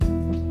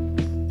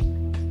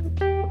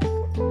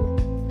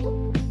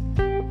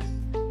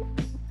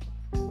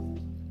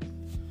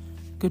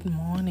Good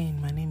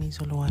morning. My name is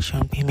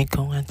Oluwaseun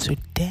Bimiko, and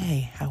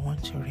today I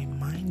want to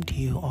remind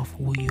you of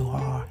who you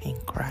are in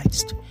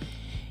Christ.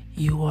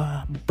 You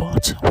are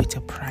bought with a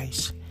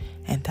price,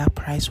 and that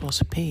price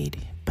was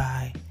paid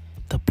by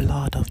the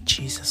blood of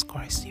Jesus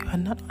Christ. You are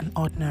not an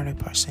ordinary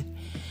person.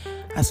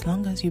 As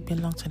long as you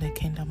belong to the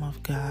kingdom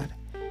of God,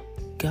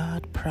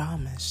 God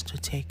promised to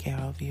take care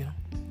of you.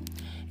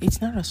 It's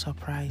not a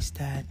surprise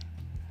that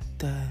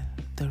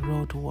the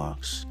road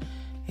works.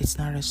 It's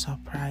not a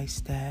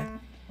surprise that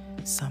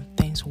some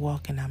things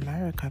work in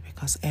America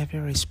because every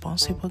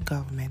responsible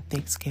government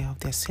takes care of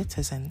their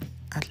citizens,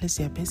 at least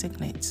their basic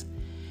needs.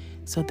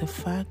 So the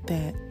fact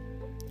that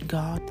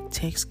God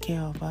takes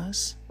care of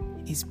us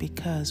is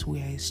because we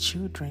are His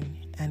children,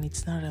 and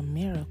it's not a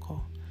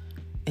miracle.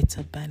 It's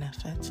a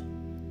benefit.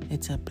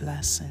 It's a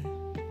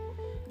blessing.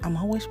 I'm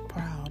always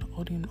proud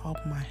holding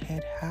up my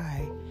head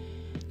high,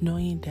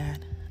 knowing that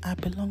I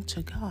belong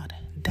to God.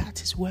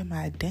 That is where my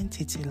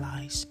identity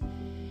lies.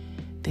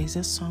 There's a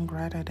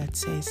songwriter that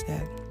says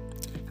that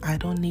I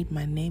don't need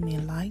my name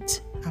in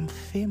lights. I'm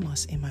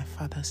famous in my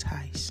Father's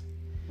eyes.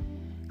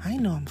 I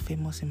know I'm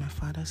famous in my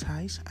Father's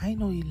eyes. I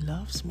know He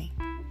loves me.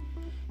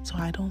 So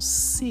I don't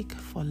seek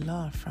for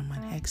love from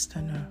an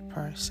external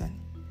person.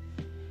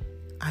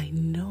 I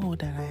know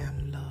that I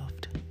am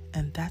loved,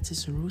 and that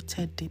is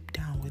rooted deep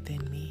down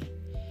within me.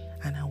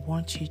 And I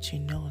want you to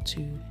know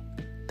too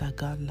that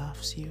God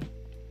loves you,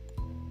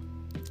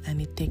 and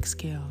He takes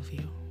care of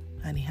you,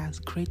 and He has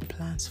great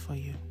plans for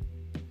you.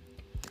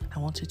 I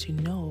want you to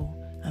know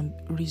and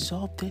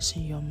resolve this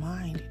in your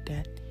mind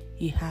that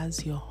He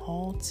has your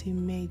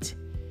ultimate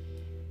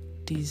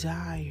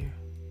desire,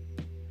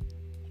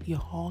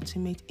 your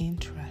ultimate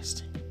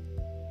interest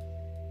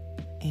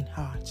in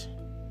heart.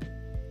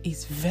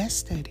 He's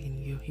vested in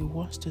you. He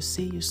wants to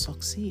see you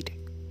succeed.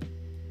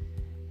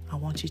 I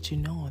want you to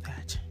know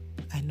that.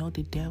 I know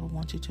the devil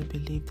wants you to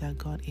believe that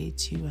God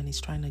hates you and is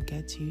trying to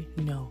get you.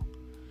 No.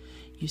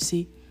 You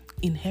see,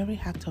 in every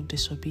act of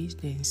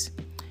disobedience,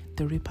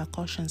 the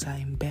repercussions are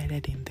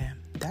embedded in them.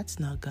 That's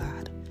not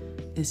God.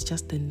 It's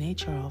just the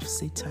nature of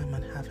seed time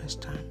and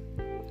harvest time.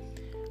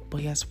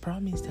 But He has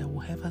promised that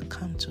whoever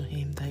come to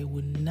Him, that He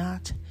will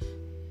not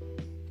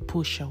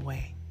push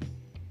away.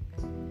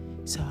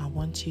 So I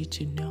want you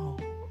to know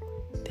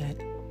that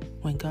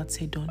when God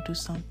says don't do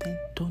something,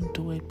 don't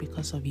do it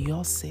because of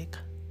your sake.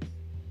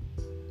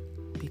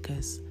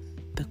 Because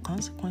the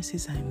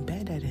consequences are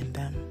embedded in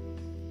them.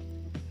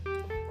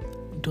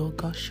 Though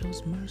God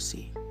shows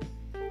mercy,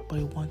 but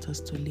He wants us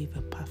to live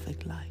a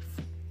perfect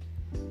life.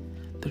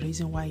 The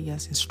reason why He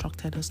has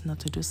instructed us not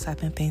to do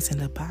certain things in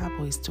the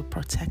Bible is to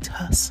protect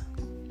us.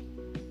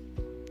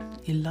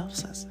 He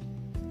loves us.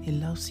 He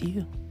loves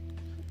you.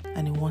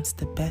 And He wants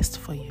the best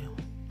for you.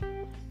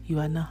 You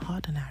are not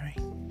ordinary.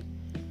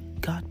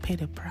 God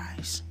paid a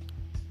price.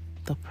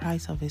 The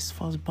price of His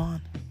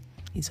firstborn,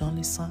 His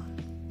only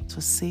Son,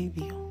 to save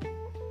you.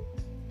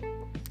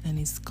 And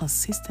He's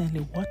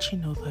consistently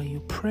watching over you,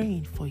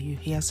 praying for you.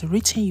 He has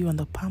written you on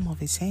the palm of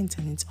His hands,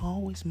 and He's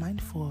always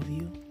mindful of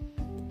you.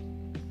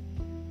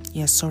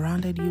 He has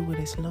surrounded you with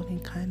His loving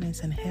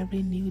kindness, and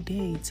every new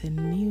day, it's a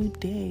new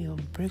day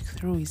of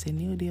breakthrough. It's a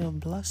new day of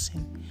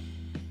blessing.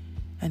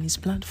 And His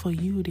plan for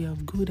you, they are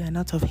of good and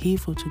not of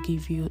evil, to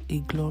give you a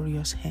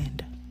glorious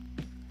end.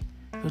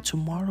 Your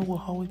tomorrow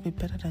will always be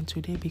better than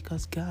today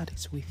because God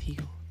is with you.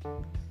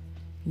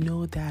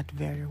 Know that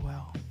very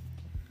well.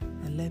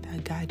 And let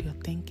that guide your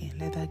thinking.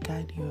 Let that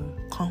guide your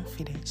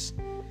confidence.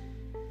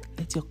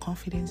 Let your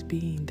confidence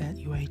be in that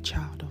you are a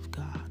child of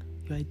God.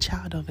 You are a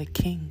child of a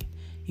king.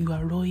 You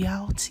are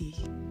royalty.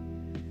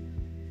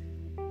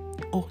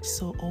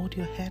 So hold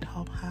your head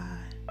up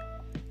high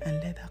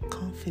and let that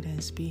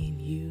confidence be in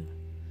you.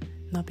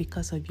 Not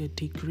because of your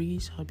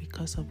degrees or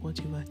because of what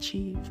you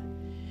achieve.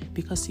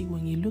 Because see,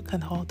 when you look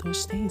at all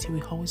those things, you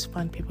will always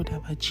find people that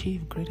have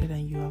achieved greater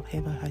than you have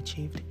ever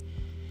achieved.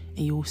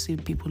 And you will see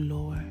people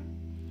lower.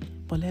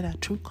 But let our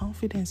true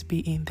confidence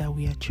be in that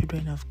we are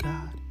children of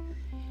God.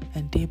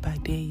 And day by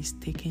day, He's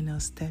taking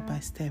us step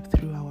by step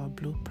through our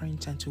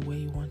blueprint and to where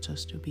He wants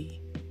us to be.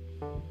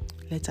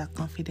 Let our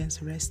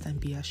confidence rest and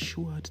be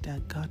assured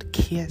that God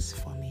cares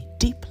for me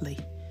deeply.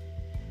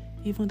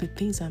 Even the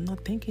things I'm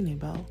not thinking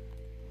about,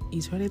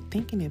 He's already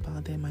thinking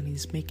about them, and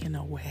He's making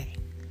a way.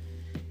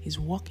 He's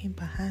walking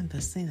behind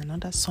the scene.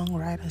 Another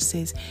songwriter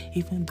says,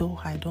 even though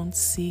I don't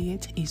see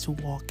it, He's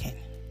walking.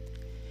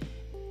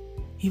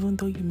 Even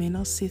though you may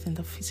not see it in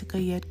the physical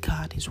yet,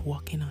 God is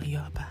working on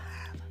your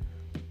behalf.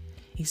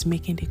 He's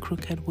making the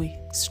crooked way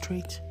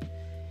straight.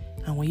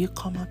 And when you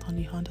come out on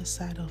the other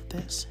side of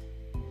this,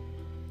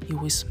 you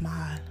will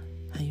smile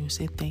and you will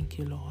say, thank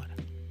you, Lord.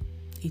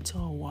 It's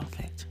all worth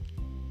it.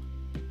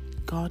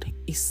 God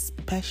is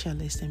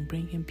specialist in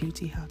bringing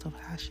beauty out of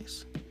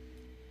ashes.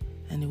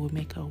 And He will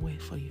make a way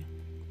for you.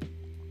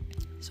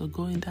 So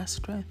go in that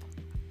strength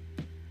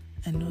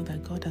and know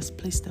that God has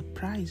placed a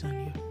price on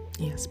you.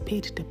 He has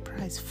paid the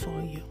price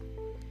for you.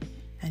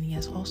 And He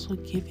has also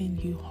given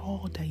you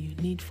all that you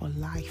need for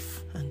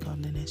life and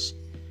godliness.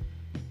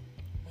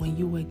 When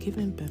you were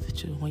given birth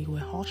to, when you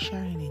were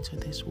ushering into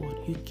this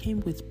world, you came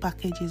with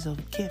packages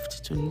of gifts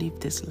to live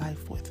this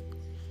life with.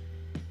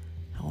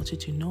 I want you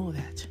to know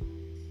that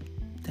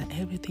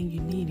everything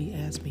you need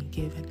has been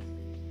given.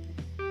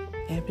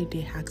 Every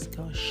day ask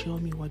God, show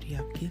me what you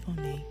have given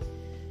me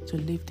to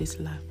live this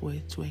life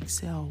with, to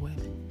excel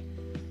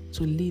with,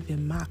 to leave a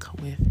mark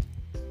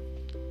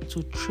with,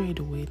 to trade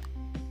with,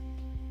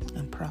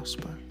 and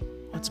prosper.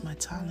 What's my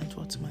talent?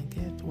 What's my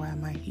gift? Why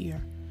am I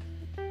here?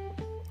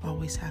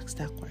 Always ask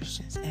that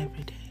questions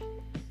every day.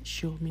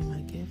 Show me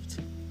my gift,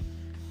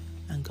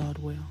 and God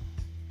will.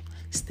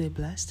 Stay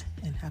blessed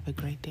and have a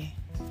great day.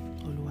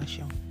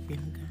 Oluwaseun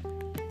Gbemigan.